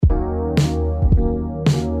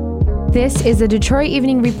This is the Detroit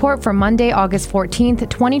Evening Report for Monday, August 14th,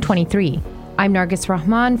 2023. I'm Nargis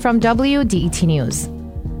Rahman from WDET News.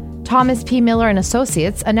 Thomas P. Miller and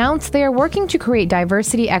Associates announced they are working to create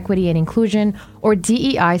diversity, equity, and inclusion, or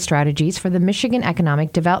DEI, strategies for the Michigan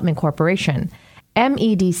Economic Development Corporation.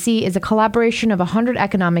 MEDC is a collaboration of 100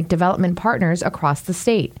 economic development partners across the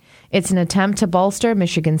state. It's an attempt to bolster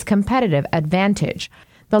Michigan's competitive advantage.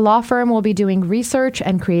 The law firm will be doing research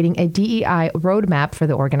and creating a DEI roadmap for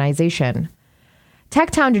the organization.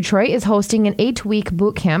 TechTown Detroit is hosting an 8-week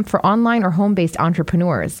boot camp for online or home-based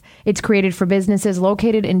entrepreneurs. It's created for businesses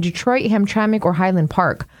located in Detroit, Hamtramck, or Highland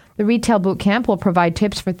Park. The retail boot camp will provide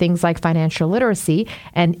tips for things like financial literacy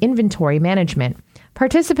and inventory management.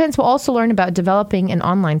 Participants will also learn about developing an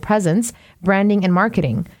online presence, branding, and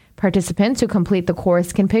marketing. Participants who complete the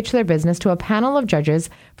course can pitch their business to a panel of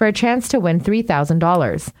judges for a chance to win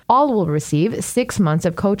 $3,000. All will receive 6 months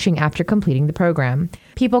of coaching after completing the program.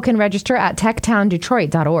 People can register at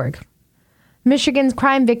techtowndetroit.org. Michigan's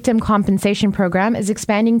Crime Victim Compensation Program is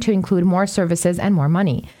expanding to include more services and more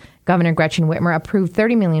money. Governor Gretchen Whitmer approved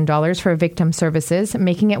 $30 million for victim services,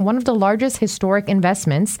 making it one of the largest historic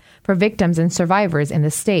investments for victims and survivors in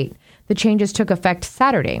the state. The changes took effect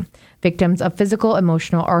Saturday. Victims of physical,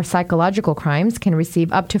 emotional, or psychological crimes can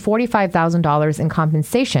receive up to $45,000 in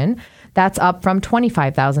compensation. That's up from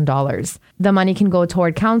 $25,000. The money can go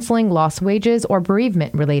toward counseling, lost wages, or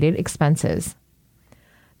bereavement-related expenses.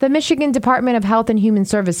 The Michigan Department of Health and Human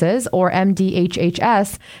Services, or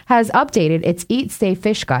MDHHS, has updated its Eat Safe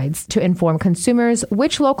Fish guides to inform consumers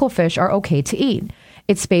which local fish are okay to eat.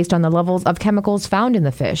 It's based on the levels of chemicals found in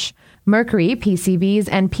the fish. Mercury, PCBs,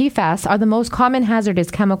 and PFAS are the most common hazardous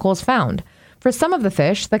chemicals found. For some of the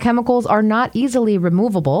fish, the chemicals are not easily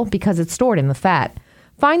removable because it's stored in the fat.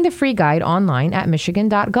 Find the free guide online at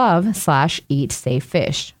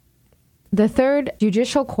michigan.gov/eatsafefish. The 3rd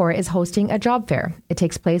Judicial Court is hosting a job fair. It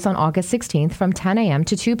takes place on August 16th from 10 a.m.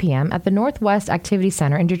 to 2 p.m. at the Northwest Activity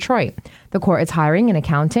Center in Detroit. The court is hiring an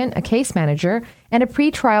accountant, a case manager, and a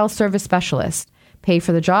pretrial service specialist. Pay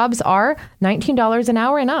for the jobs are $19 an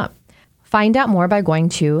hour and up. Find out more by going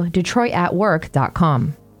to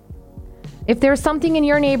DetroitAtWork.com. If there's something in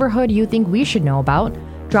your neighborhood you think we should know about,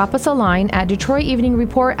 drop us a line at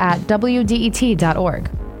DetroitEveningReport@WDET.org.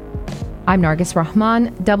 I'm Nargis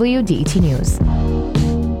Rahman, WDET News.